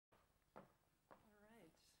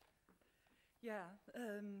Yeah,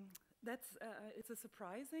 it's a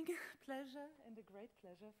surprising pleasure and a great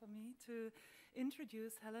pleasure for me to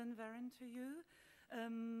introduce Helen Verran to you.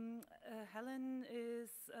 Helen is,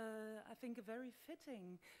 I think, a very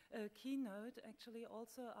fitting keynote, actually,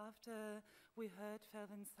 also after we heard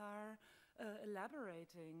Verran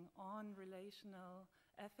elaborating on relational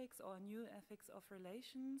ethics or new ethics of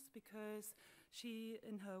relations, because she,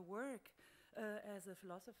 in her work as a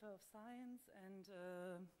philosopher of science and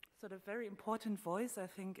sort of very important voice, I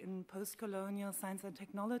think, in post-colonial science and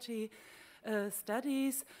technology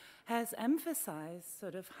studies, has emphasized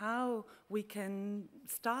sort of how we can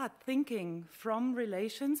start thinking from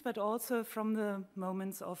relations, but also from the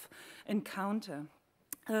moments of encounter.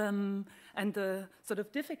 And the sort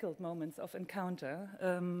of difficult moments of encounter.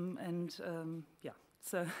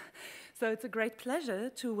 So it's a great pleasure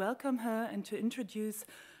to welcome her and to introduce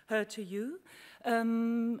her to you.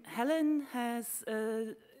 Helen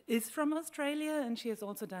is from Australia, and she has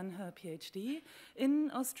also done her PhD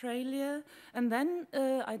in Australia. And then,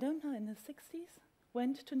 I don't know, in the 60s,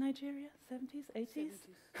 went to Nigeria, 70s, 80s?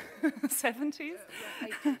 70s? Yeah,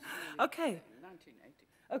 80s. Okay. 1980.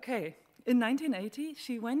 Okay. In 1980,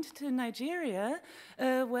 she went to Nigeria,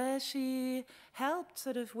 where she helped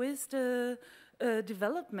sort of with the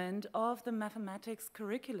development of the mathematics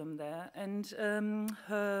curriculum there, and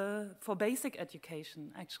for basic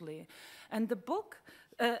education, actually. And the book,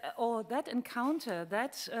 or that encounter,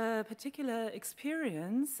 that particular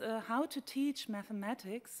experience, how to teach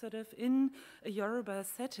mathematics sort of in a Yoruba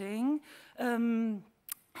setting,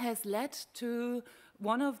 has led to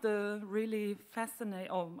one of the really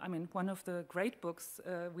one of the great books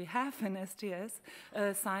we have in STS,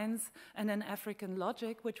 Science and an African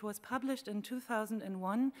Logic, which was published in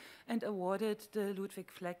 2001 and awarded the Ludwig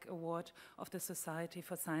Fleck Award of the Society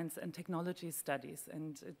for Science and Technology Studies.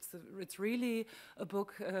 And it's really a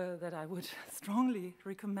book that I would strongly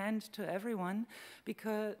recommend to everyone,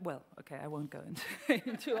 because, well, okay, I won't go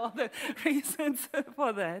into all the reasons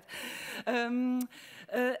for that.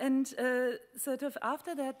 Sort of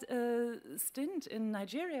after that stint in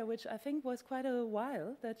Nigeria, which I think was quite a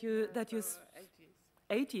while, that you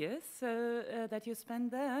 8 years, that you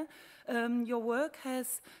spent there, your work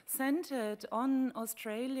has centered on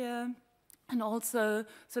Australia and also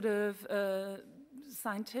sort of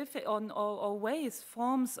scientific or ways,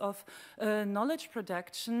 forms of knowledge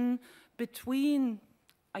production between,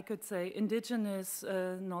 I could say, indigenous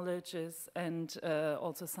knowledges and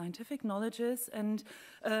also scientific knowledges. And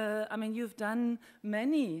I mean, you've done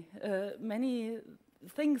many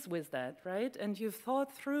things with that, right? And you've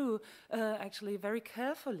thought through actually very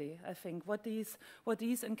carefully, I think, what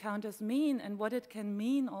these encounters mean and what it can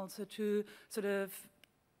mean also to sort of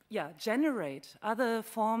generate other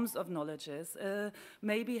forms of knowledges,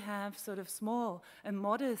 maybe have sort of small and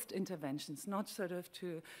modest interventions, not sort of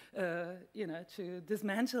to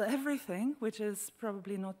dismantle everything, which is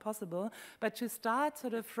probably not possible, but to start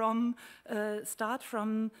sort of from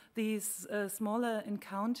these smaller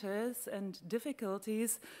encounters and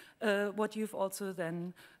difficulties, what you've also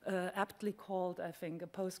then aptly called, I think, a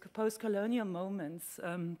post-colonial moments.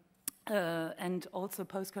 And also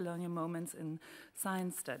post-colonial moments in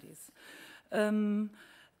science studies.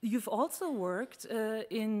 You've also worked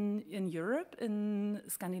in Europe, in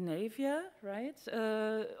Scandinavia, right?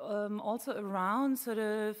 Also around sort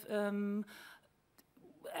of,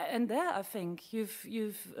 and there I think you've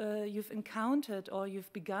encountered, or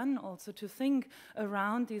you've begun also to think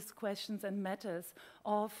around these questions and matters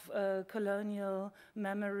of colonial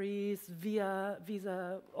memories via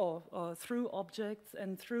or through objects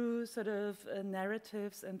and through sort of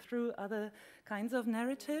narratives and through other kinds of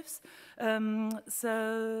narratives.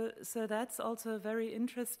 So that's also a very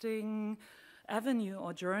interesting avenue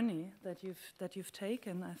or journey that you've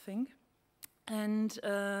taken, I think. And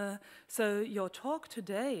so your talk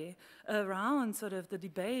today around sort of the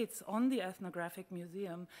debates on the Ethnographic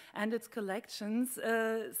Museum and its collections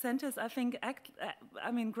centers, I think,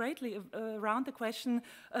 greatly around the question,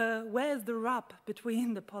 where is the rub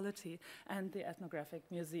between the Polity and the Ethnographic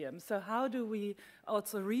Museum? So how do we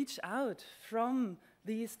also reach out from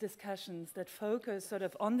these discussions that focus sort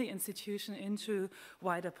of on the institution into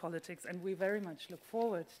wider politics? And we very much look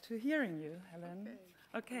forward to hearing you, Helen.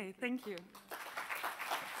 Okay, thank you.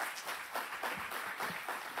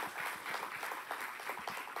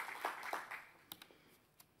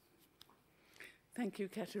 Thank you,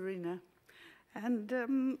 Katerina.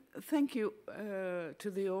 And thank you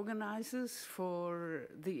to the organizers for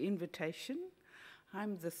the invitation.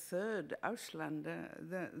 I'm the third Auslander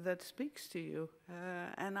that speaks to you,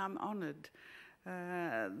 and I'm honored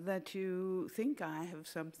that you think I have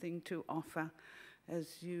something to offer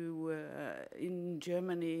as you, in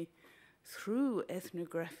Germany, through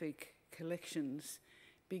ethnographic collections,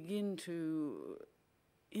 begin to,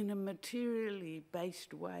 in a materially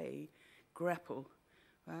based way, grapple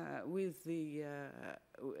with the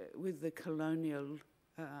colonial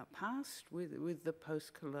past, with the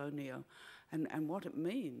post-colonial, and what it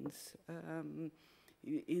means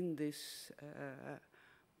in this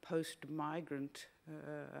post-migrant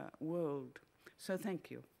world. So thank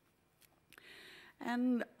you.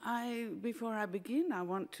 And before I begin, I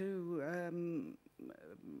want to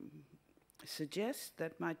suggest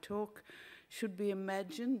that my talk should be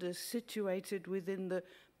imagined as situated within the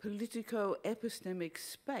politico-epistemic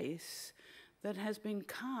space that has been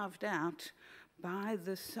carved out by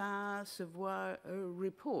the Savoir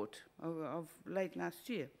report of late last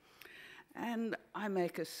year. And I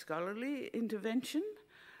make a scholarly intervention,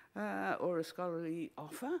 or a scholarly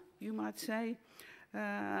offer, you might say,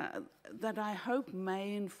 that I hope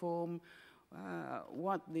may inform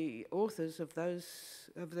what the authors of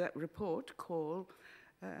that report call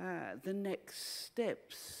the next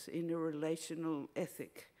steps in a relational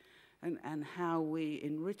ethic, and how we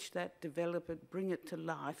enrich that, develop it, bring it to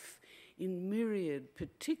life in myriad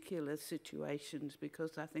particular situations,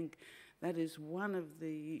 because I think that is one of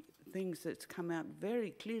the things that's come out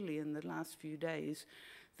very clearly in the last few days,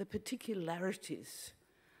 the particularities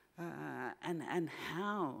and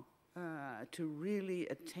how to really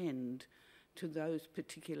attend to those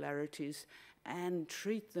particularities and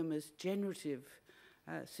treat them as generative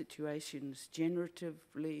situations,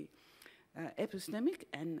 generatively epistemic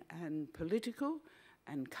and political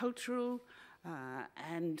and cultural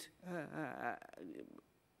and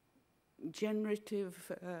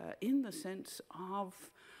generative in the sense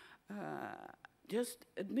of just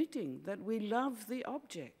admitting that we love the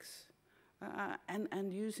objects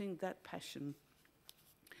and using that passion.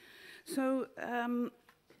 So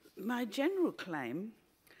my general claim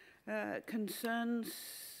concerns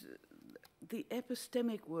the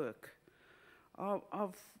epistemic work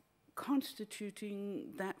of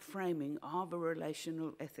constituting that framing of a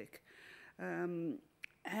relational ethic.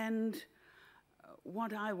 And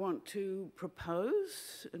what I want to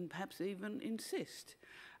propose, and perhaps even insist,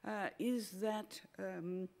 is that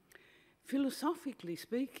philosophically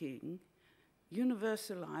speaking,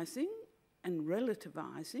 universalizing and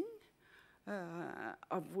relativizing,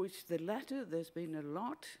 of which the latter there's been a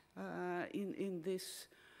lot in this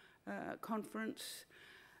conference,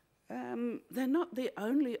 they're not the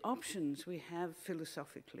only options we have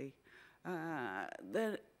philosophically.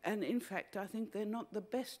 And in fact, I think they're not the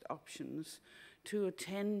best options to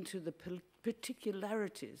attend to the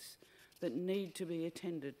particularities that need to be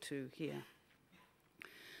attended to here.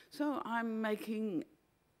 So I'm making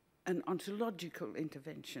an ontological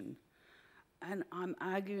intervention, and I'm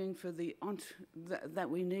arguing for that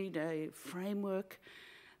we need a framework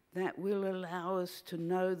that will allow us to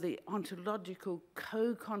know the ontological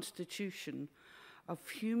co-constitution of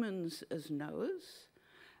humans as knowers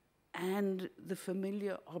and the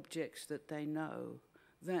familiar objects that they know,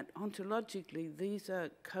 that ontologically these are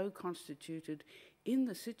co-constituted in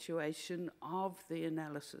the situation of the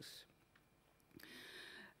analysis.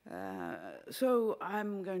 So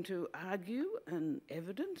I'm going to argue and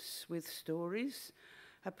evidence with stories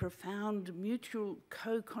a profound mutual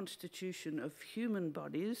co-constitution of human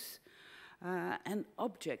bodies and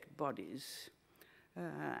object bodies.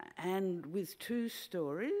 And with two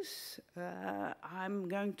stories, I'm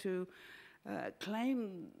going to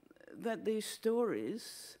claim that these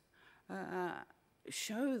stories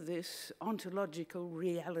show this ontological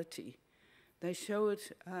reality. They show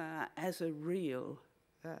it as a real.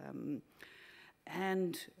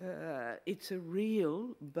 And it's a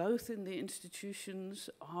real both in the institutions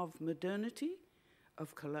of modernity,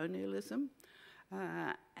 of colonialism,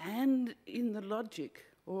 and in the logic,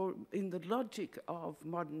 or in the logic of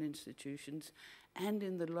modern institutions, and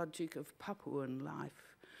in the logic of Papuan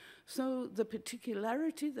life. So the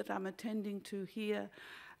particularity that I'm attending to here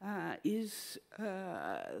is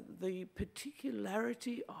the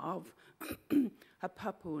particularity of a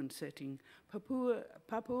Papuan setting.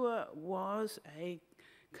 Papua was a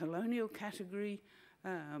colonial category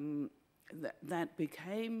that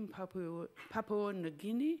became Papua New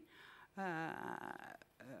Guinea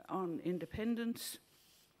on independence,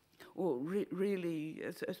 or really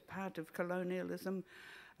as part of colonialism.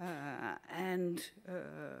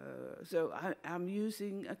 So I'm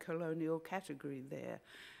using a colonial category there.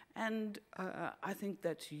 And I think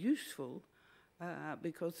that's useful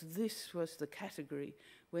because this was the category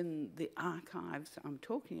when the archives I'm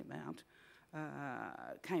talking about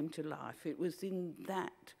came to life. It was in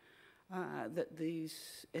that that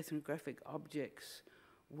these ethnographic objects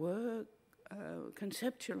were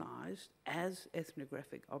conceptualized as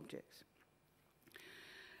ethnographic objects.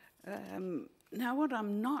 Now, what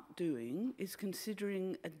I'm not doing is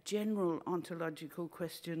considering a general ontological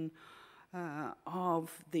question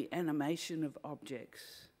of the animation of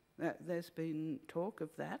objects. There's been talk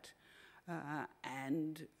of that,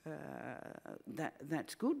 and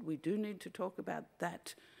that's good. We do need to talk about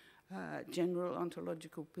that general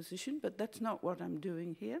ontological position, but that's not what I'm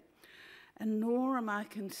doing here. And nor am I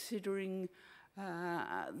considering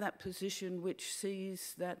that position which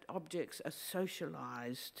sees that objects are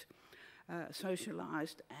socialized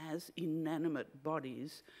as inanimate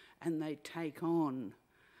bodies, and they take on.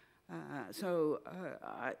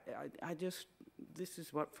 This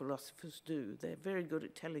is what philosophers do. They're very good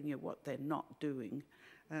at telling you what they're not doing.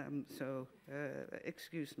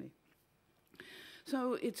 Excuse me.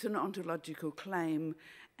 So it's an ontological claim,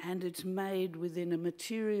 and it's made within a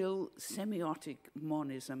material semiotic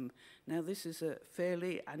monism. Now, this is a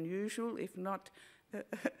fairly unusual, if not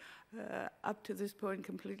up to this point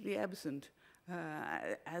completely absent,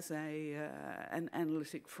 as an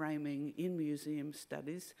analytic framing in museum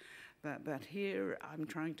studies. But here I'm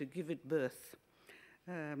trying to give it birth.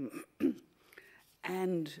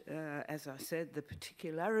 As I said, the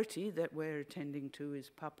particularity that we're attending to is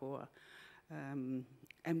Papua.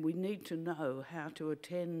 And we need to know how to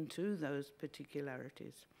attend to those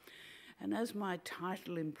particularities. And as my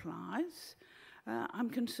title implies, I'm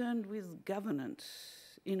concerned with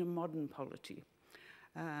governance in a modern polity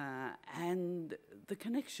and the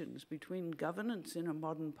connections between governance in a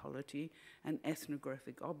modern polity and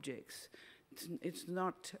ethnographic objects. It's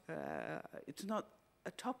not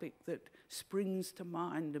a topic that springs to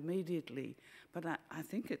mind immediately, but I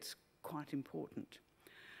think it's quite important.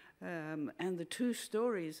 And the two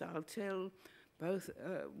stories I'll tell, both,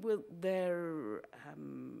 they're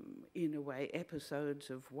in a way episodes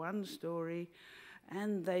of one story,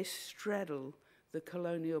 and they straddle the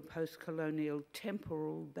colonial, post-colonial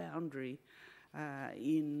temporal boundary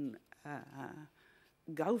in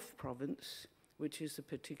Gulf Province, which is a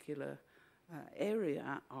particular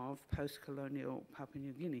area of post-colonial Papua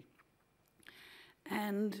New Guinea.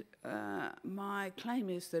 And my claim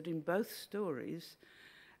is that in both stories,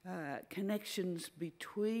 connections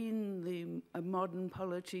between a modern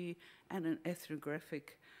polity and an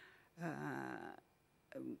ethnographic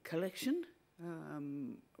collection,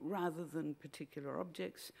 rather than particular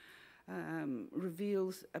objects,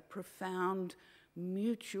 reveals a profound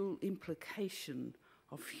mutual implication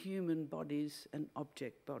of human bodies and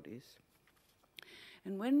object bodies.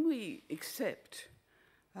 And when we accept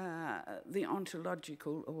the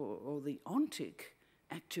ontological or the ontic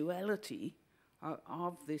actuality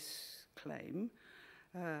of this claim,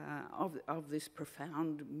 of this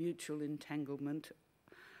profound mutual entanglement,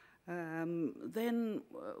 then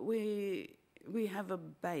we have a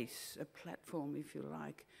base, a platform, if you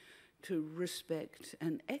like, to respect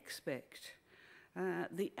and expect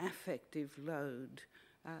the affective load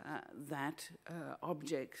that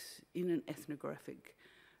objects in an ethnographic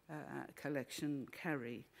collection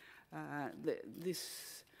carry.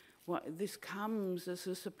 This comes as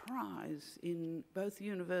a surprise in both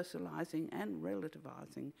universalizing and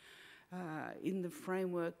relativizing in the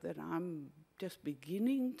framework that I'm just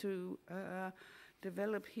beginning to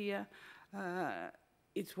develop here.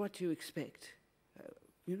 It's what you expect.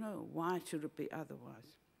 Why should it be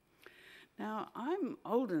otherwise? Now, I'm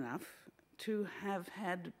old enough to have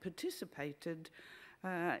had participated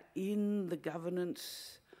in the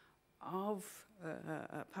governance of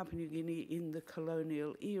Papua New Guinea in the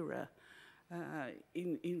colonial era.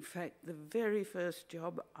 In fact, the very first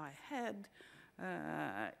job I had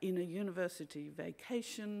in a university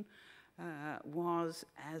vacation was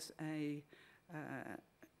as a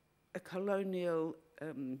colonial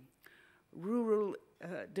rural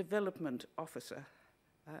development officer.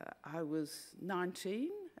 I was 19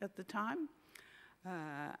 at the time,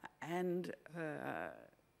 and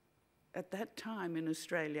at that time in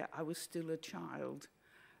Australia, I was still a child,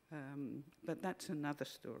 but that's another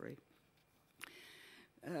story.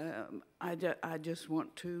 I just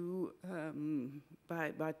want to,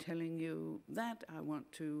 by telling you that, I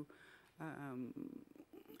want to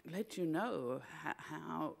let you know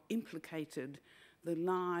how implicated the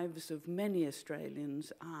lives of many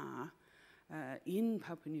Australians are in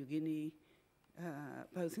Papua New Guinea,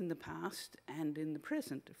 both in the past and in the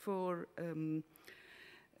present. For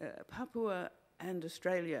Papua and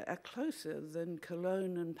Australia are closer than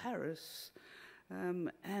Cologne and Paris,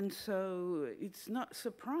 and so it's not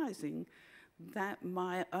surprising that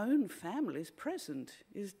my own family's present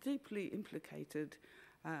is deeply implicated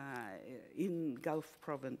in Gulf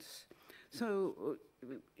province. So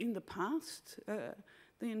in the past,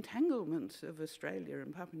 the entanglements of Australia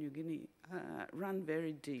and Papua New Guinea run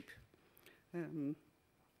very deep.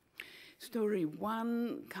 Story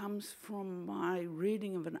 1 comes from my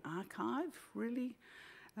reading of an archive, really,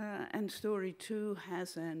 and story 2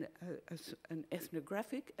 has an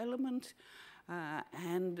ethnographic element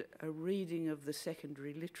and a reading of the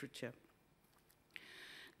secondary literature.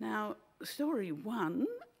 Now, story 1,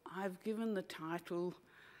 I've given the title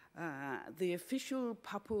The Official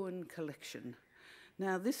Papuan Collection.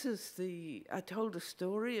 Now, this is I told a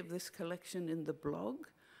story of this collection in the blog,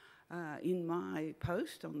 in my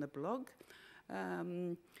post on the blog.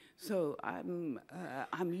 So I'm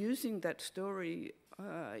using that story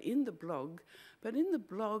in the blog, but in the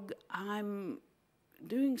blog I'm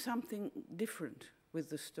doing something different with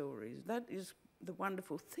the stories. That is the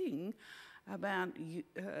wonderful thing about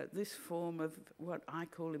this form of what I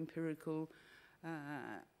call empirical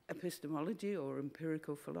epistemology or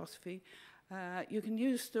empirical philosophy. You can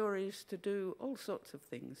use stories to do all sorts of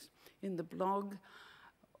things. In the blog,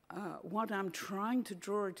 what I'm trying to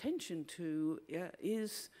draw attention to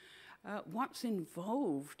is what's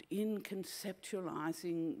involved in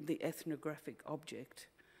conceptualizing the ethnographic object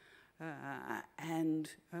and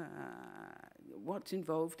what's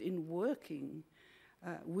involved in working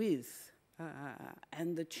with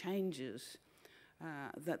and the changes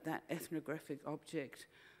that ethnographic object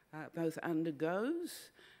both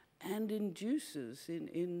undergoes and induces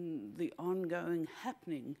in the ongoing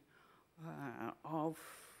happening of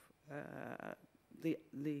the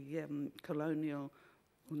colonial,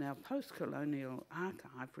 or now post-colonial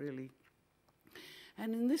archive, really.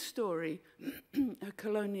 And in this story, a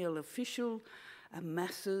colonial official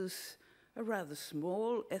amasses a rather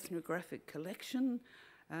small ethnographic collection,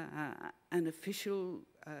 an official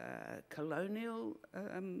colonial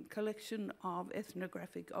collection of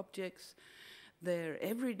ethnographic objects. They're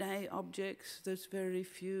everyday objects. There's very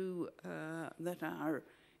few that are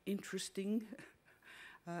interesting,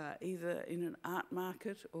 either in an art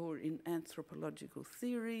market or in anthropological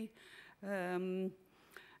theory. And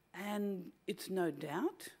it's no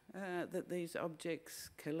doubt that these objects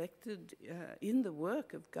collected in the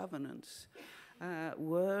work of governance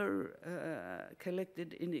were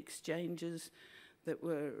collected in exchanges that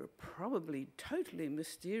were probably totally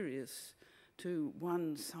mysterious to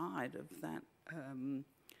one side of that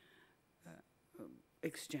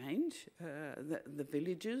exchange. The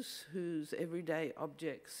villagers whose everyday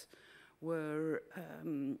objects were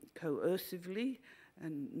coercively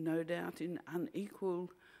and no doubt in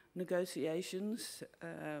unequal negotiations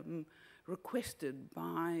requested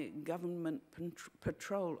by government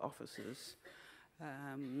patrol officers.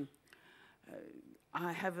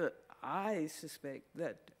 I suspect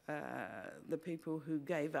that the people who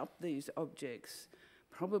gave up these objects,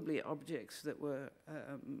 probably objects that were,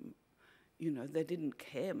 they didn't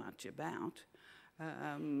care much about,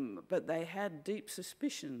 but they had deep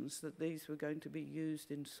suspicions that these were going to be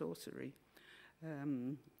used in sorcery.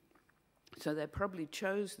 So they probably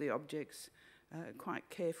chose the objects quite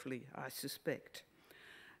carefully, I suspect.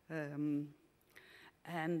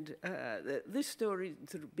 This story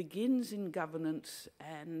sort of begins in governance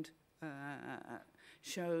and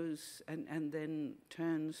shows and then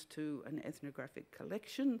turns to an ethnographic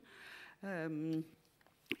collection. The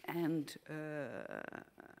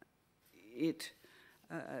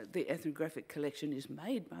ethnographic collection is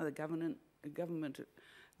made by the government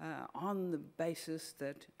on the basis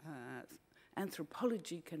that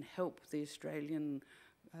anthropology can help the Australian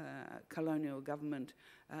colonial government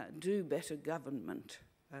do better government.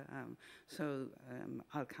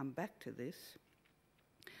 I'll come back to this.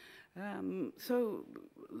 So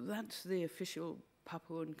that's the official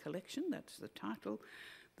Papuan collection, that's the title.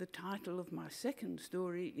 The title of my second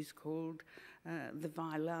story is called The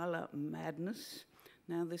Vailala Madness.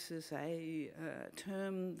 Now this is a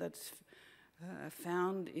term that's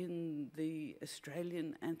found in the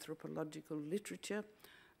Australian anthropological literature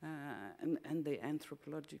and the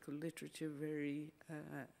anthropological literature very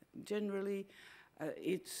generally.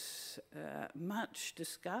 It's much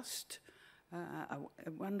discussed,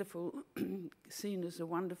 seen as a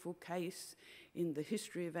wonderful case in the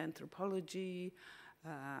history of anthropology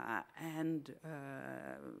and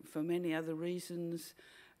for many other reasons.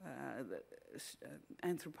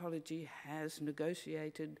 Anthropology has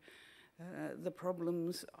negotiated the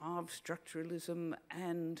problems of structuralism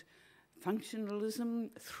and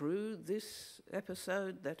functionalism through this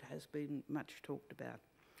episode that has been much talked about.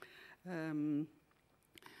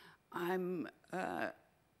 I'm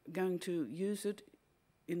going to use it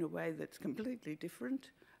in a way that's completely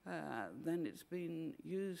different than it's been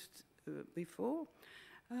used before.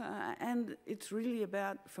 And it's really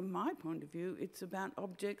about, from my point of view, it's about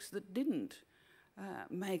objects that didn't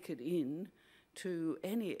make it in to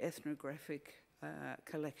any ethnographic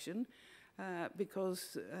collection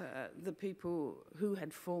because the people who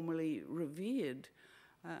had formerly revered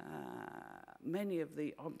many of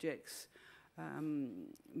the objects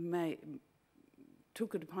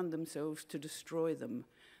took it upon themselves to destroy them.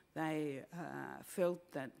 They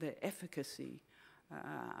felt that their efficacy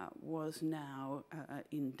was now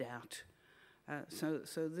in doubt.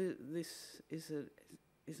 So this is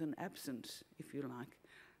an absence, if you like,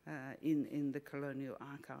 in the colonial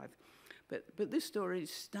archive. But this story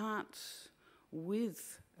starts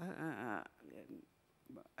with a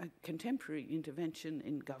contemporary intervention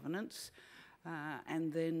in governance,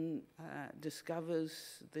 and then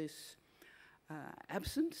discovers this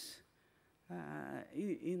absence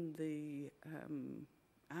in the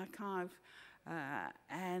archive,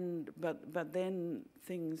 but then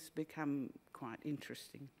things become quite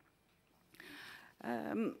interesting.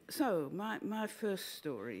 So my first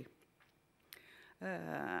story,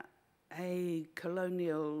 a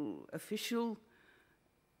colonial official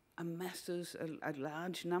amasses a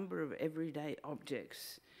large number of everyday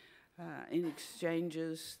objects in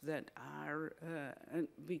exchanges that are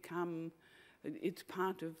it's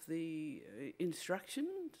part of the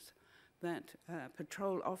instructions that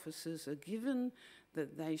patrol officers are given,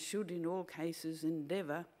 that they should in all cases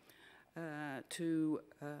endeavour to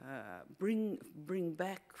bring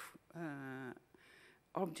back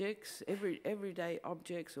objects, everyday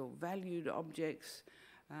objects or valued objects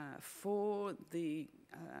for the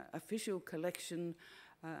official collection,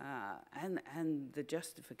 and the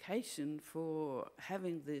justification for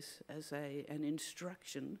having this as an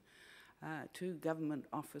instruction to government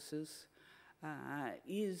officers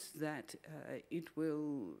is that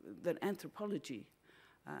that anthropology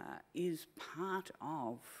is part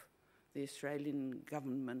of the Australian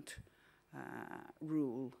government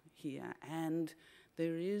rule here, and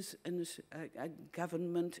there is a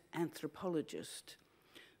government anthropologist.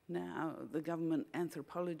 Now, the government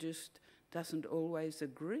anthropologist doesn't always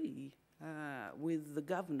agree with the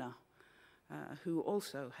governor, who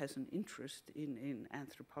also has an interest in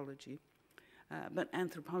anthropology. But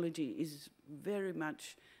anthropology is very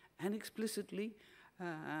much and explicitly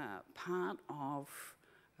part of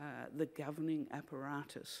the governing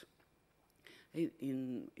apparatus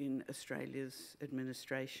in Australia's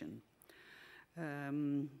administration.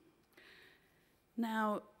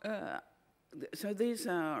 Now, so these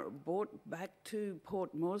are brought back to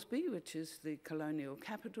Port Moresby, which is the colonial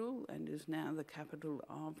capital and is now the capital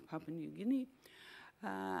of Papua New Guinea.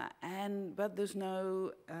 But there's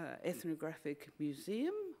no ethnographic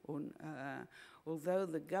museum, although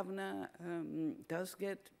the governor does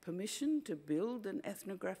get permission to build an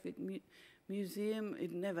ethnographic museum.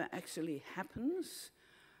 It never actually happens,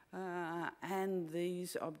 and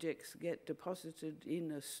these objects get deposited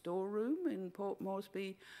in a storeroom in Port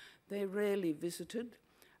Moresby. They're rarely visited.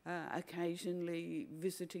 Occasionally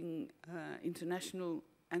visiting international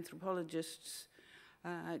anthropologists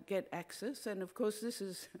get access, and of course this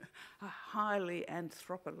is a highly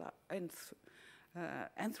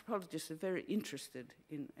anthropologists are very interested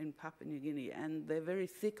in Papua New Guinea, and they're very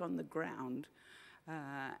thick on the ground,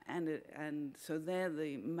 and so they're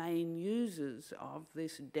the main users of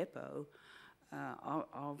this depot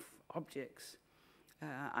of objects.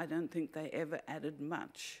 I don't think they ever added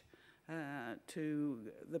much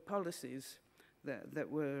to the policies that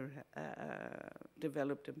were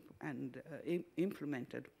developed and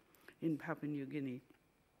implemented in Papua New Guinea.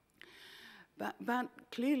 But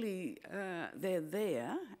clearly they're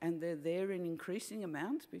there, and they're there in increasing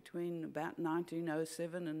amounts between about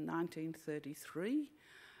 1907 and 1933.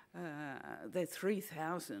 They're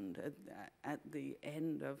 3,000 at the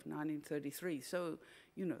end of 1933. So,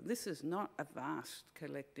 you know, this is not a vast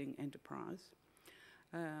collecting enterprise.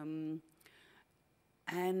 And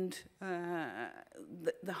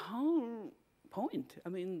the whole point, I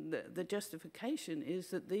mean, the justification is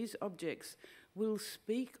that these objects will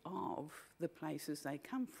speak of the places they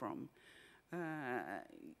come from.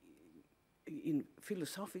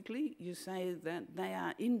 Philosophically, you say that they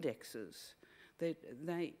are indexes.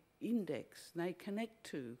 They index, they connect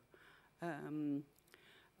to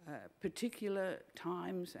particular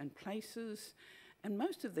times and places, and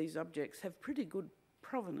most of these objects have pretty good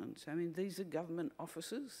provenance. I mean, these are government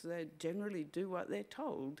officers. They generally do what they're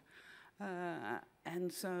told.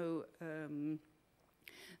 And so,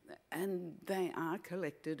 and they are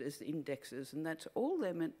collected as indexes, and that's all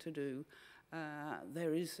they're meant to do.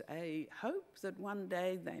 There is a hope that one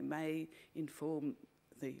day they may inform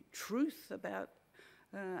the truth about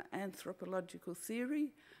anthropological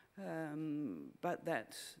theory, but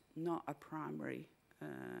that's not a primary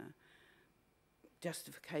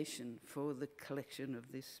justification for the collection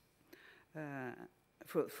of this,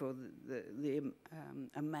 for the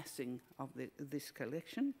amassing of this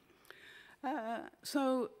collection.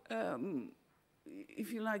 So,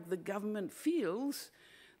 if you like, the government feels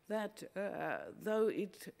that though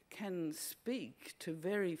it can speak to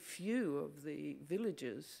very few of the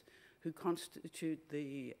villagers who constitute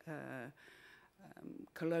the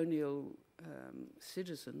colonial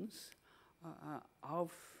citizens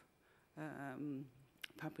of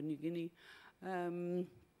Papua New Guinea,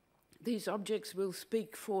 these objects will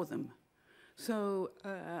speak for them. So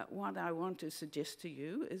what I want to suggest to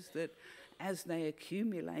you is that as they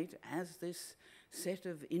accumulate as this set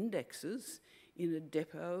of indexes in a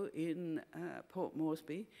depot in Port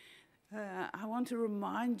Moresby, I want to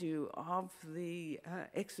remind you of the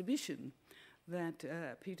exhibition that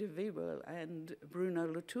Peter Wiebel and Bruno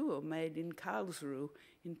Latour made in Karlsruhe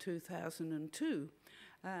in 2002,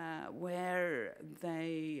 where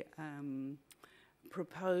they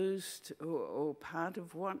proposed, or part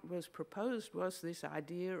of what was proposed was this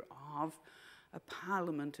idea of a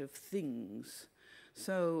parliament of things.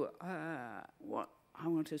 So what I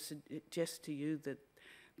want to suggest to you that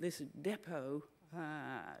this depot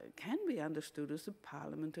can be understood as a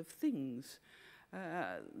parliament of things.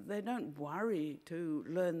 They don't worry to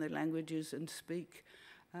learn the languages and speak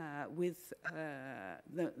with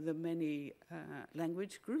the many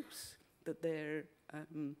language groups that they're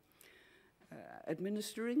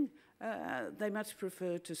administering. They much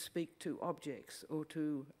prefer to speak to objects, or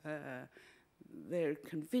to, they're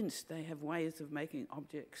convinced they have ways of making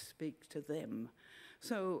objects speak to them.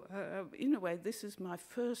 So in a way, this is my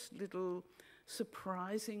first little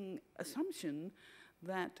surprising assumption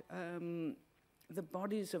that the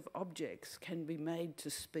bodies of objects can be made to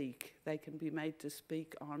speak. They can be made to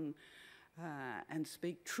speak on and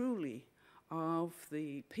speak truly of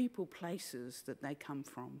the people, places that they come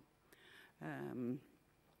from.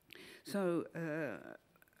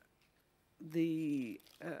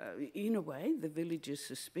 In a way, the village's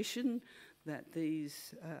suspicion that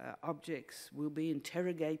these objects will be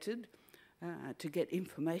interrogated to get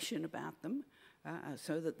information about them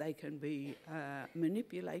so that they can be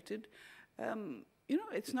manipulated, you know,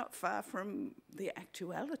 it's not far from the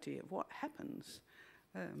actuality of what happens.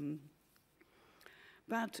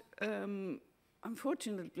 But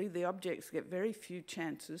unfortunately, the objects get very few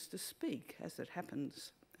chances to speak, as it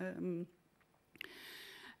happens.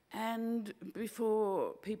 And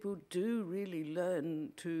before people do really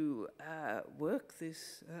learn to work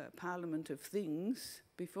this parliament of things,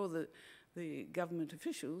 before the government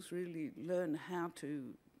officials really learn how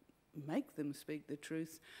to make them speak the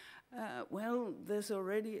truth, well, there's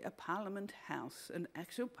already a parliament house, an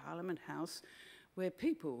actual parliament house, where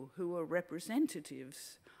people who are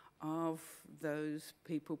representatives of those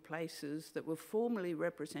people, places that were formerly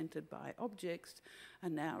represented by objects are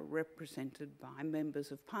now represented by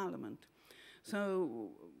members of parliament.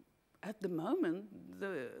 So at the moment,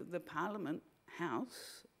 the parliament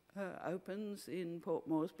house opens in Port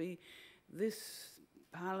Moresby. This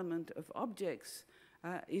parliament of objects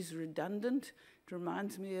is redundant. It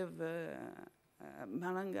reminds me of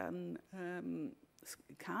Malangan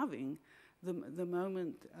carving. The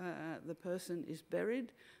moment the person is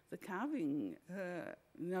buried, the carving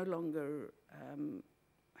no longer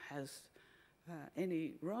has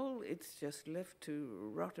any role. It's just left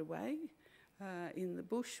to rot away in the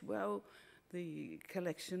bush. Well, the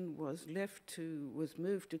collection was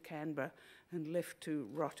moved to Canberra and left to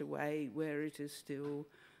rot away, where it is still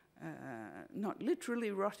not literally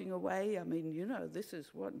rotting away. I mean, you know, this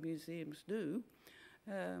is what museums do,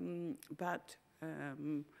 but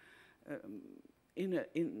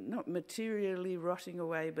in not materially rotting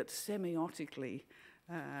away, but semiotically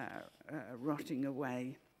rotting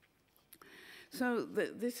away. So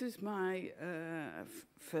this is my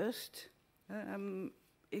first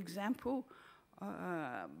example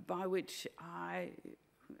by which I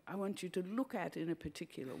want you to look at in a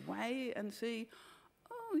particular way and see,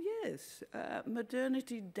 oh yes,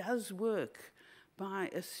 modernity does work by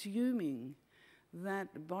assuming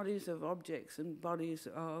that bodies of objects and bodies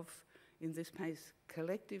of, in this case,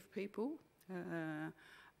 collective people,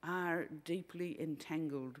 are deeply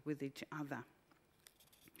entangled with each other.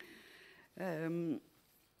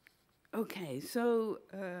 Okay, so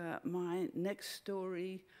my next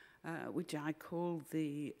story, which I call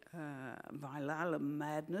the Vailala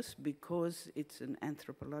madness because it's an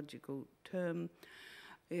anthropological term,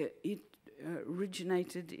 it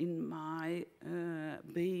originated in my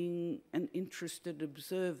being an interested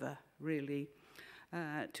observer, really,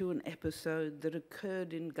 to an episode that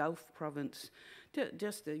occurred in Gulf Province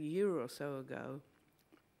just a year or so ago.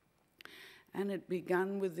 And it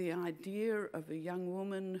began with the idea of a young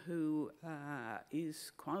woman who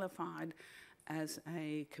is qualified as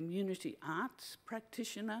a community arts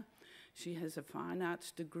practitioner. She has a fine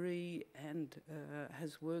arts degree and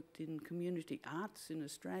has worked in community arts in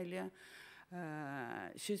Australia.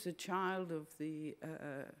 She's a child of the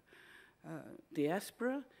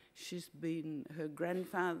diaspora. She's been, her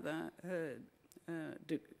grandfather,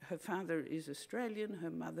 her father is Australian,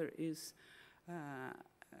 her mother is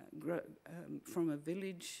from a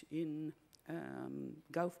village in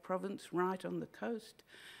Gulf Province, right on the coast,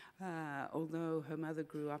 although her mother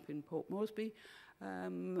grew up in Port Moresby.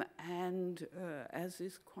 And as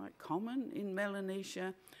is quite common in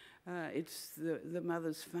Melanesia, it's the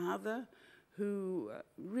mother's father who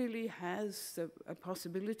really has a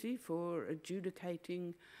possibility for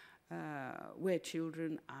adjudicating where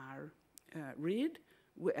children are reared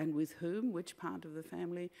and with whom, which part of the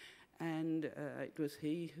family. And it was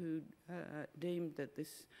he who deemed that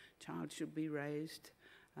this child should be raised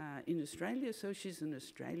in Australia. So she's an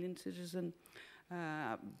Australian citizen,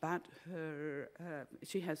 but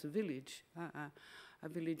she has a village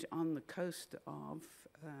on the coast of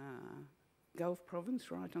Gulf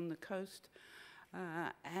Province, right on the coast.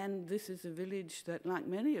 And this is a village that, like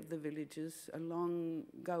many of the villages along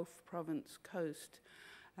Gulf Province coast,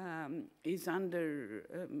 is under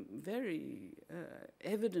very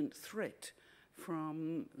evident threat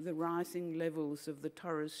from the rising levels of the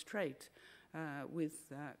Torres Strait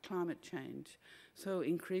with climate change. So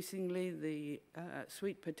increasingly the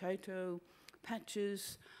sweet potato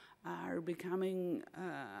patches are becoming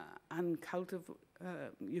uncultivated.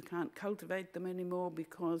 You can't cultivate them anymore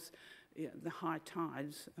because the high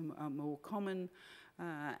tides are more common.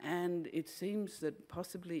 And it seems that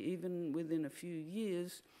possibly even within a few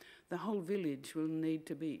years, the whole village will need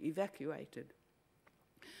to be evacuated.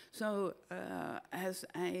 So as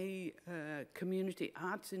a community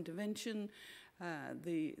arts intervention,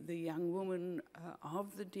 the young woman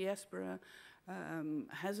of the diaspora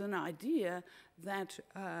has an idea that,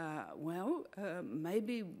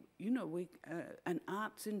 maybe, an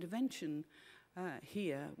arts intervention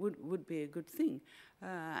here would be a good thing.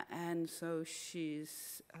 And so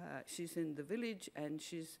she's in the village, and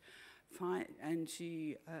she's fine, and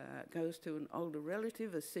she goes to an older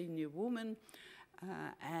relative, a senior woman,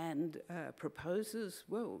 and proposes,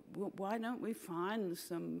 well, why don't we find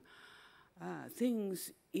some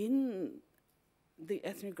things in the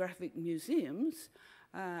ethnographic museums,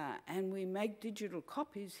 and we make digital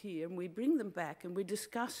copies here, and we bring them back, and we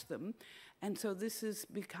discuss them. And so this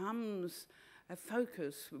becomes a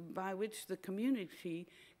focus by which the community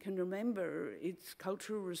can remember its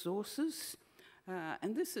cultural resources.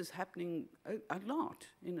 And this is happening a lot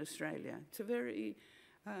in Australia. It's a very,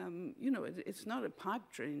 it's not a pipe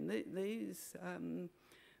dream. These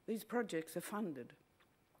projects are funded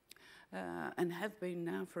and have been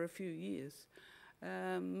now for a few years.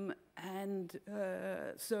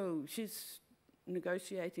 So she's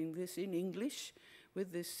negotiating this in English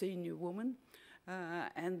with this senior woman.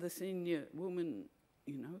 And the senior woman,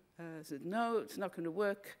 said, no, it's not going to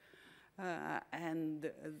work.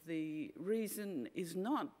 And the reason is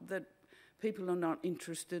not that people are not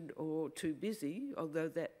interested or too busy, although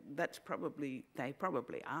they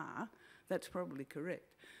probably are. That's probably correct.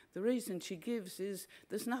 The reason she gives is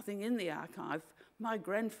there's nothing in the archive. My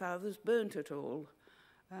grandfather's burnt it all.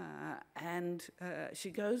 And she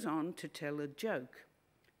goes on to tell a joke.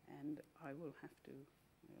 And I will have to...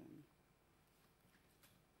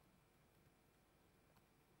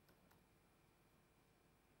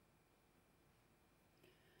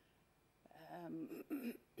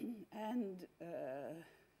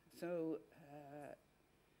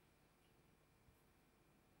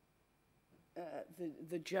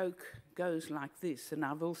 the joke goes like this, and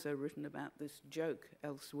I've also written about this joke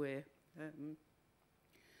elsewhere,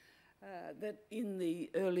 that in the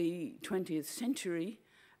early 20th century,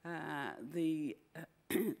 the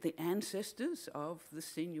ancestors of the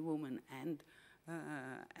senior woman and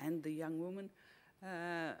the young woman,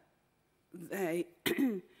 they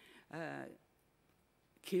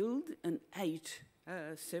killed and ate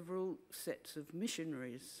several sets of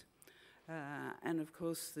missionaries. And of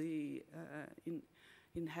course the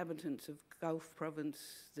inhabitants of Gulf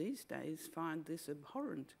Province these days find this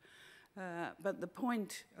abhorrent. But the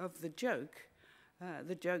point of the joke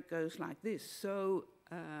goes like this. So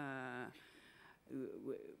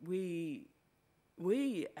we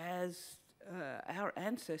as our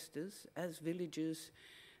ancestors, as villagers,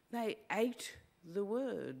 they ate the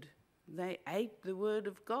word. They ate the word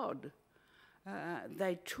of God.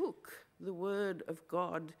 They took the word of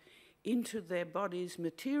God into their bodies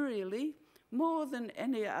materially more than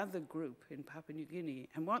any other group in Papua New Guinea.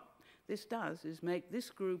 And what this does is make this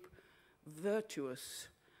group virtuous.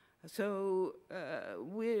 So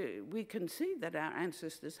we can see that our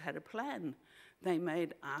ancestors had a plan. They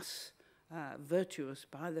made us virtuous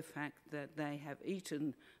by the fact that they have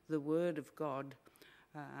eaten the word of God.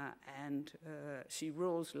 And she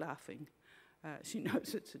roars laughing. She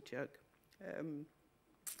knows it's a joke.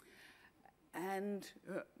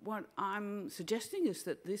 What I'm suggesting is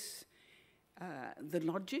that this, the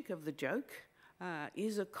logic of the joke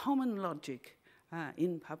is a common logic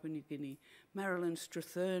in Papua New Guinea. Marilyn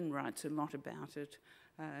Strathern writes a lot about it.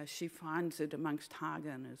 She finds it amongst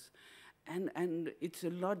Haganers. And it's a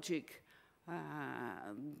logic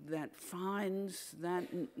that finds that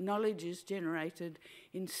knowledge is generated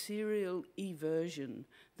in serial eversion,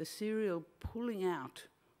 the serial pulling out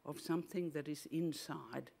of something that is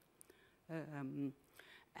inside.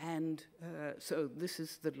 So this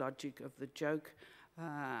is the logic of the joke,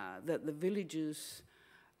 that the villagers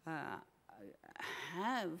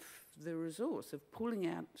have the resource of pulling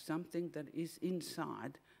out something that is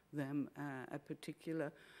inside them, a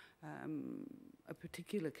particular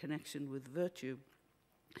connection with virtue.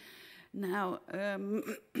 Now,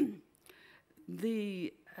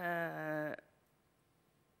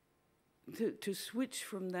 to switch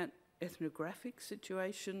from that ethnographic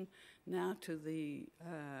situation now to the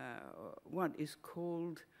what is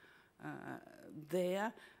called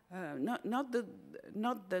there. Not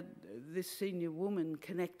that this senior woman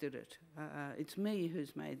connected it. It's me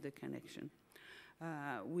who's made the connection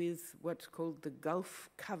with what's called the Gulf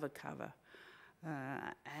cover,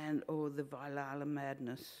 or the Vailala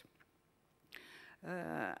madness.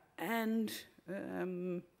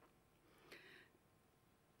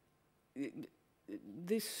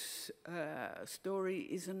 This story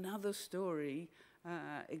is another story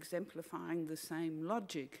exemplifying the same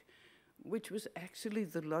logic, which was actually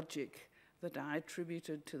the logic that I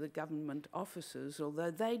attributed to the government officers,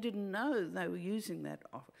 although they didn't know they were using that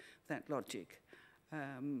logic.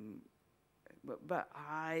 But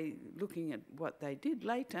looking at what they did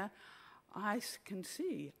later, I can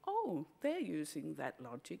see, oh, they're using that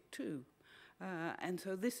logic too. And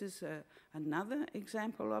so this is another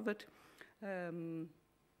example of it.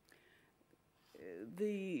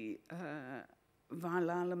 The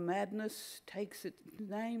Vailala madness takes its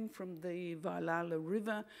name from the Vailala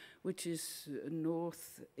River, which is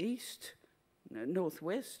northwest,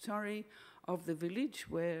 of the village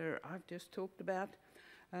where I've just talked about.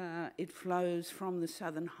 It flows from the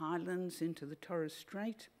Southern Highlands into the Torres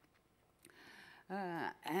Strait,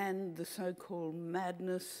 and the so-called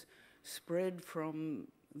madness spread from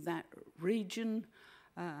that region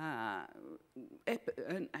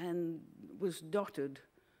and was dotted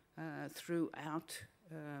throughout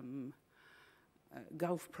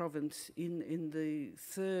Gulf Province in the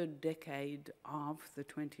third decade of the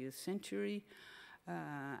 20th century,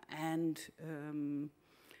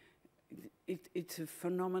 it's a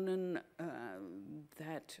phenomenon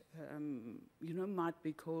that might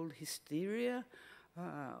be called hysteria,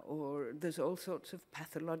 or there's all sorts of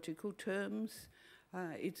pathological terms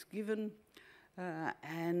it's given,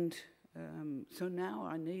 so now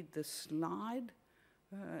I need the slide.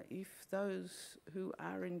 If those who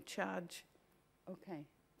are in charge, okay,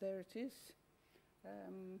 there it is.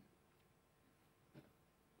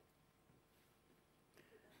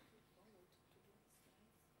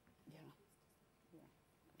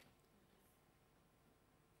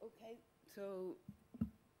 Okay, so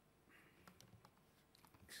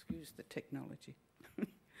excuse the technology.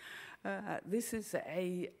 This is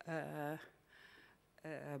a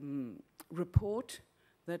report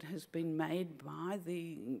that has been made by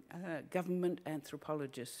the government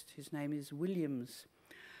anthropologist. His name is Williams,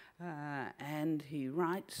 and he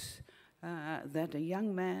writes that a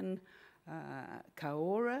young man,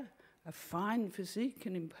 Kaora, a fine physique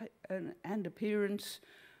and appearance,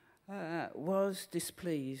 was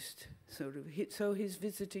displeased. So he's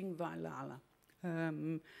visiting Vailala.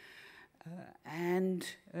 And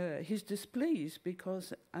he's displeased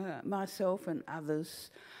because myself and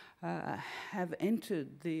others have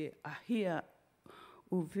entered the Ahia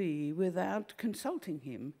Uvi without consulting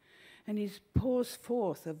him, and he pours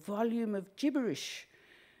forth a volume of gibberish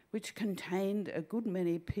which contained a good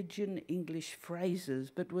many pidgin English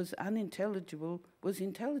phrases, but was intelligible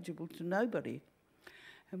to nobody.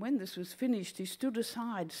 And when this was finished, he stood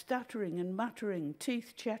aside, stuttering and muttering,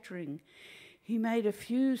 teeth chattering. He made a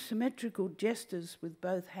few symmetrical gestures with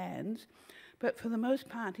both hands, but for the most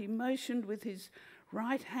part he motioned with his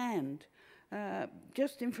right hand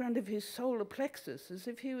just in front of his solar plexus, as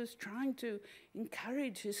if he was trying to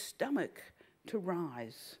encourage his stomach to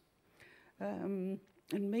rise. And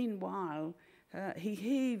meanwhile, he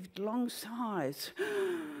heaved long sighs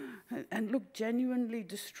and looked genuinely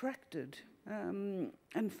distracted. And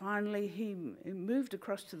finally, he moved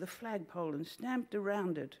across to the flagpole and stamped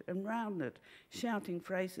around it and round it, shouting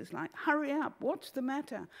phrases like, "Hurry up, what's the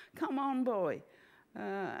matter? Come on, boy."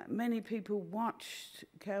 Many people watched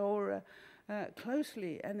Kaora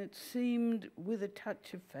closely, and it seemed with a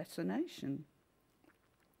touch of fascination.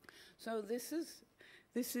 So this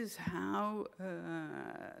is how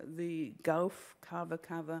the Gulf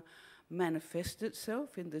kava manifests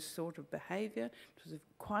itself in this sort of behaviour. It was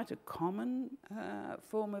quite a common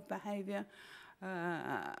form of behaviour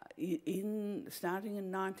starting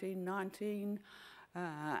in 1919,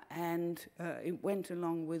 and it went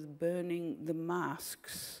along with burning the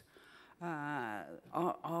masks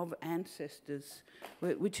of ancestors,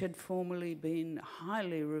 which had formerly been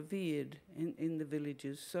highly revered in the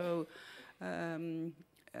villages. So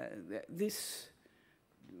this,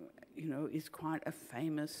 is quite a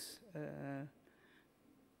famous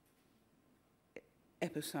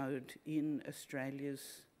episode in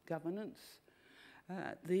Australia's governance.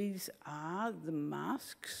 These are the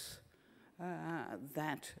masks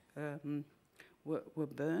that were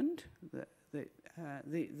burned.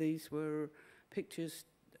 These were pictures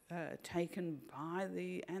taken by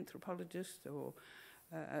the anthropologist, or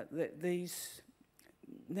these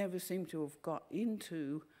never seem to have got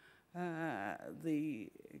into the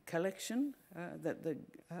collection that the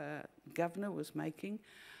governor was making,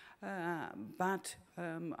 but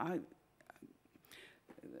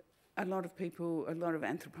a lot of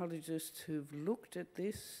anthropologists who've looked at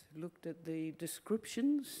this, looked at the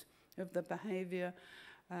descriptions of the behaviour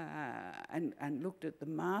and looked at the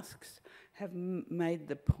masks, have made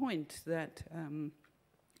the point that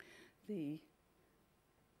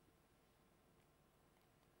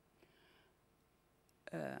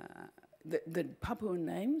the Papuan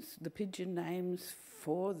names, the pidgin names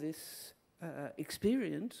for this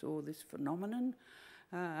experience or this phenomenon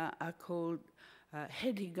are called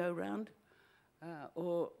heady go round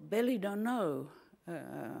or belly don't know.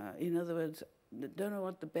 In other words, don't know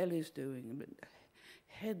what the belly's doing, but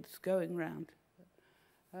head's going round.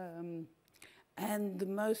 And the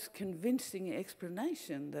most convincing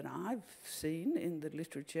explanation that I've seen in the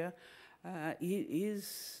literature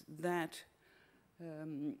is that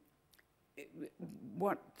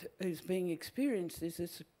what is being experienced is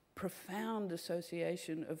this profound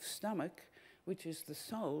association of stomach, which is the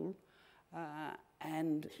soul,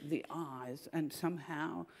 and the eyes, and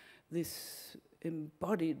somehow this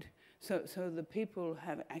embodied. So the people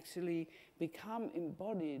have actually become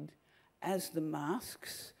embodied as the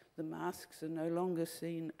masks. The masks are no longer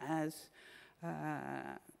seen as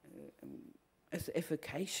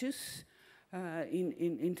efficacious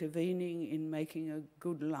in intervening in making a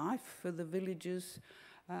good life for the villagers,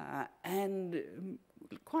 and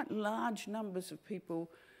quite large numbers of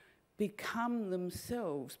people become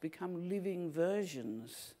living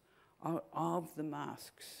versions of the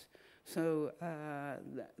masks. So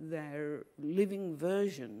they're living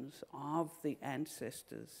versions of the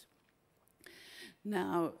ancestors.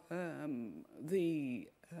 Now, and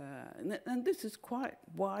this is quite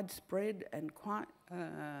widespread and quite,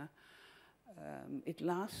 it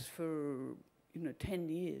lasts for 10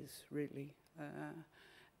 years really,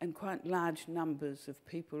 and quite large numbers of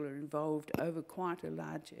people are involved over quite a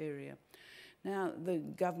large area. Now, the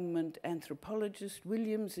government anthropologist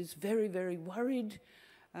Williams is very, very worried.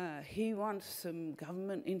 He wants some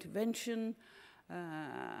government intervention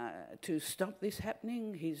to stop this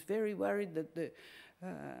happening. He's very worried that the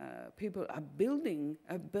people are burning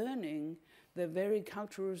the very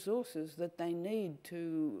cultural resources that they need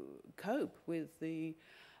to cope with the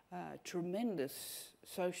tremendous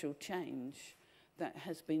social change that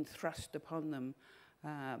has been thrust upon them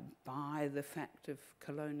by the fact of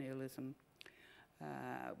colonialism,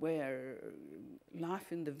 where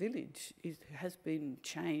life in the village has been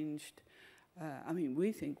changed. I mean,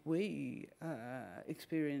 we think we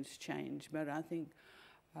experience change, but I think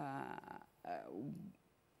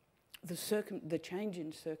the change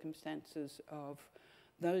in circumstances of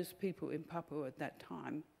those people in Papua at that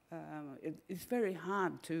time is very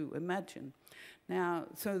hard to imagine. Now,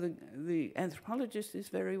 so the anthropologist is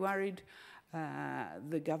very worried.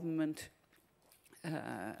 The government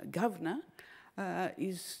governor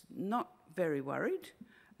is not very worried.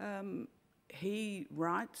 he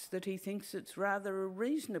writes that he thinks it's rather a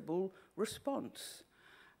reasonable response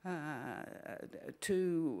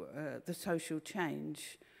to the social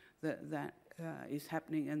change that is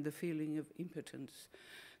happening and the feeling of impotence.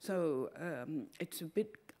 So it's a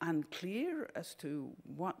bit unclear as to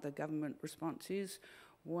what the government response is.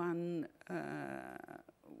 One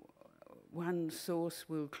source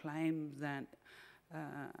will claim that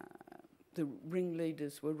the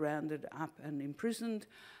ringleaders were rounded up and imprisoned.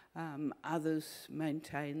 Others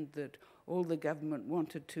maintained that all the government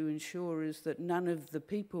wanted to ensure is that none of the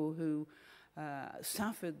people who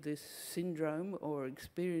suffered this syndrome or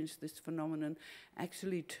experienced this phenomenon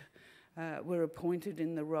actually were appointed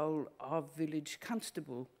in the role of village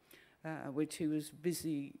constable, which he was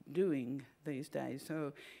busy doing these days.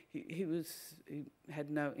 So he had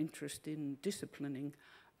no interest in disciplining,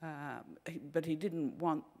 but he didn't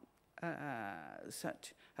want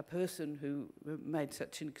such a person who made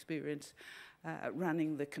such an experience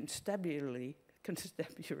running the constabulary,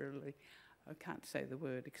 I can't say the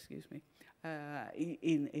word, excuse me,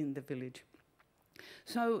 in the village.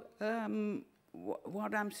 So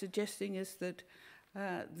what I'm suggesting is that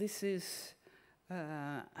this is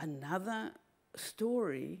another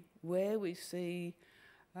story where we see,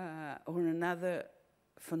 or another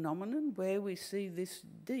phenomenon where we see this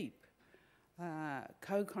deep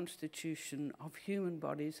co-constitution of human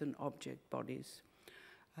bodies and object bodies,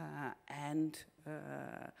 and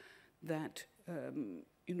that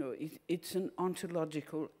it's an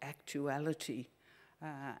ontological actuality,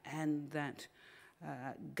 and that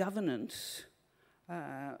governance,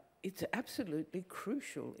 it's absolutely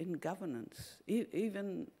crucial in governance,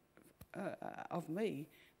 even of me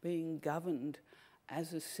being governed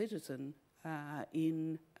as a citizen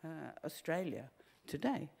in Australia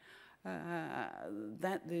today.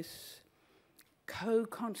 That this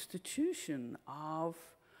co-constitution of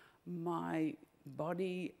my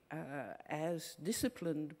body as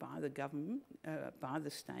disciplined by the government, by the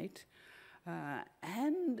state,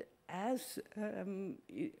 and as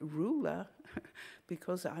ruler,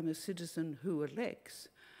 because I'm a citizen who elects,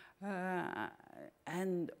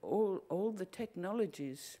 and all the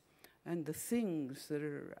technologies and the things that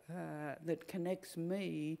are that connects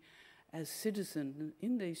me as citizen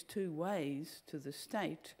in these two ways to the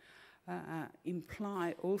state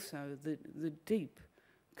imply also the deep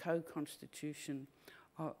co-constitution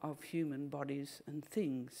of human bodies and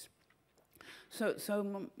things.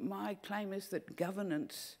 So my claim is that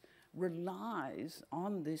governance relies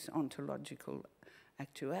on this ontological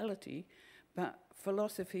actuality, but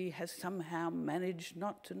philosophy has somehow managed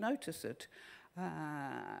not to notice it,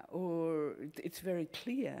 or it's very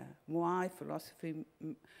clear why philosophy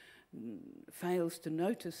fails to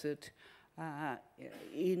notice it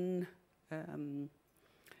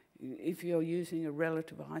if you're using a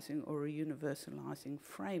relativizing or a universalizing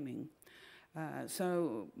framing.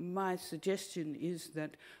 So my suggestion is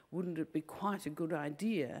that wouldn't it be quite a good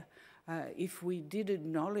idea if we did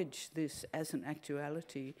acknowledge this as an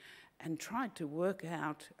actuality and tried to work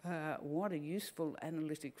out what a useful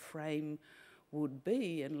analytic frame would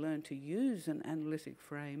be, and learn to use an analytic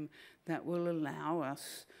frame that will allow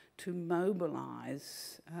us to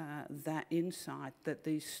mobilize that insight that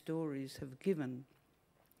these stories have given.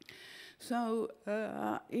 So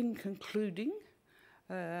in concluding,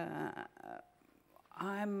 the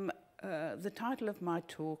title of my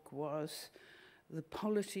talk was The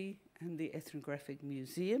Polity and the Ethnographic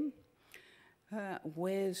Museum.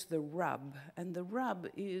 Where's the rub? And the rub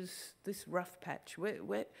is this rough patch.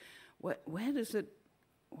 Where does it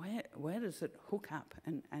hook up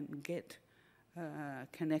and get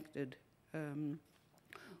connected?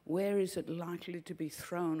 Where is it likely to be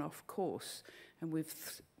thrown off course? And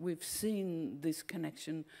we've seen this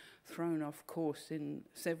connection thrown off course in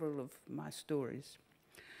several of my stories.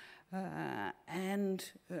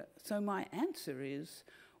 So my answer is,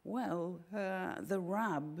 well, the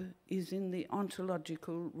rub is in the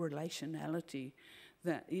ontological relationality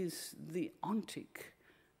that is the ontic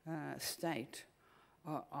state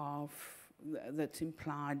that's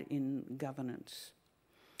implied in governance.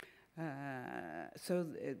 So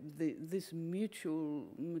this mutual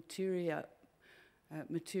material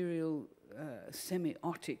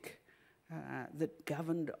semiotic that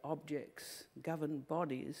governed objects, governed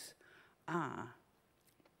bodies are.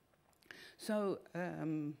 So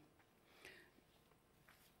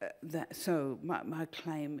my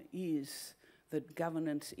claim is that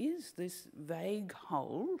governance is this vague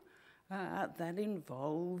whole that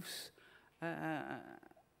involves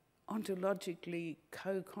ontologically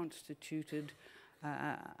co-constituted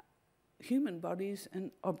human bodies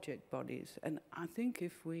and object bodies. And I think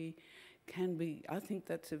if we can be, I think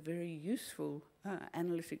that's a very useful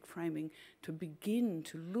analytic framing to begin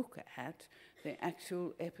to look at the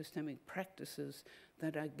actual epistemic practices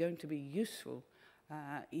that are going to be useful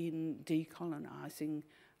in decolonising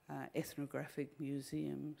ethnographic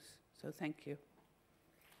museums. So thank you.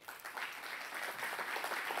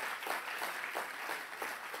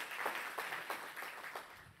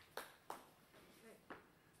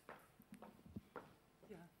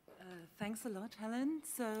 Thanks a lot, Helen.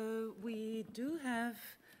 So we do have,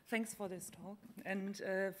 thanks for this talk and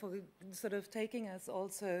for sort of taking us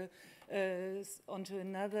also onto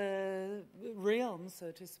another realm,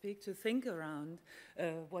 so to speak, to think around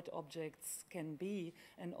what objects can be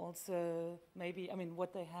and also maybe, I mean,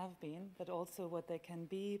 what they have been, but also what they can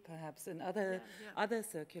be perhaps in other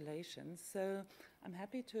circulations. So I'm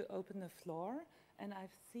happy to open the floor, and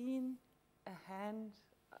I've seen a hand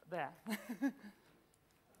there.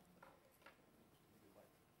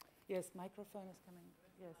 Yes, microphone is coming.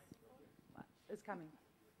 Yes, it's coming.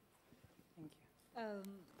 Thank you.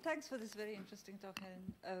 Thanks for this very interesting talk,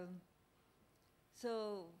 Helen.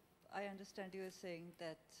 So I understand you are saying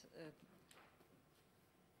that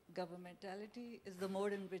governmentality is the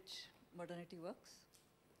mode in which modernity works.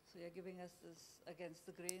 So you're giving us this against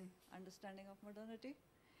the grain understanding of modernity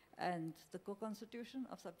and the co-constitution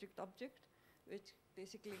of subject-object, which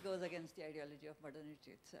basically goes against the ideology of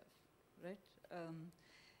modernity itself, right?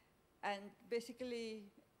 And basically,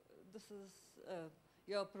 this is,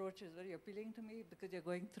 your approach is very appealing to me because you're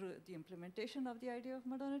going through the implementation of the idea of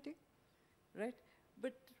modernity, right?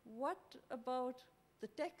 But what about the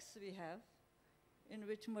texts we have in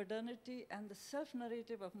which modernity and the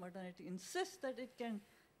self-narrative of modernity insists that it can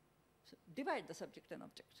divide the subject and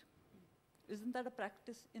object? Isn't that a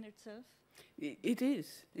practice in itself? It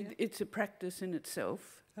is. Yeah. It's a practice in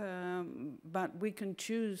itself, but we can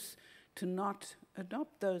choose to not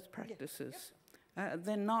adopt those practices. Yeah.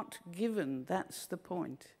 They're not given, that's the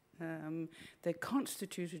point. They're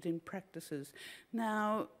constituted in practices.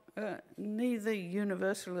 Now, neither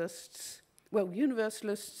universalists, well,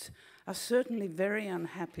 universalists are certainly very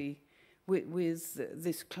unhappy with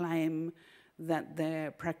this claim that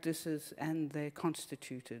they're practices and they're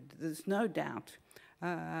constituted. There's no doubt.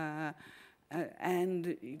 And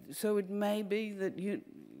so it may be that you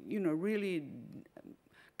know, really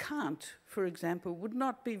Kant, for example, would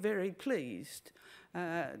not be very pleased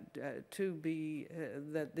to be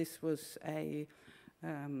that this was a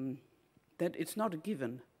that it's not a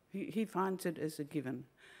given. He finds it as a given,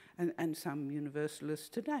 and some universalists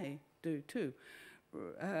today do too.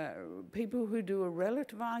 People who do a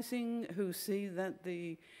relativizing, who see that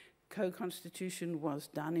the co-constitution was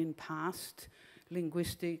done in past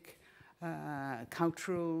linguistic,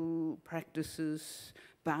 cultural practices,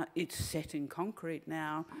 but it's set in concrete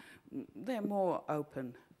now, they're more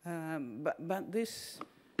open. But this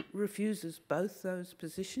refuses both those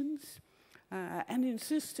positions and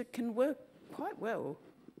insists it can work quite well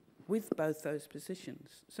with both those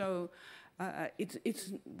positions. So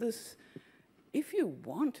it's this, if you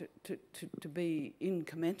want it to be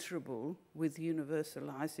incommensurable with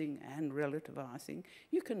universalizing and relativizing,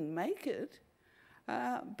 you can make it,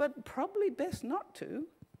 but probably best not to.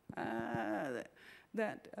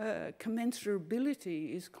 That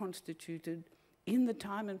commensurability is constituted in the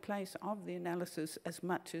time and place of the analysis as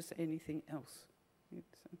much as anything else.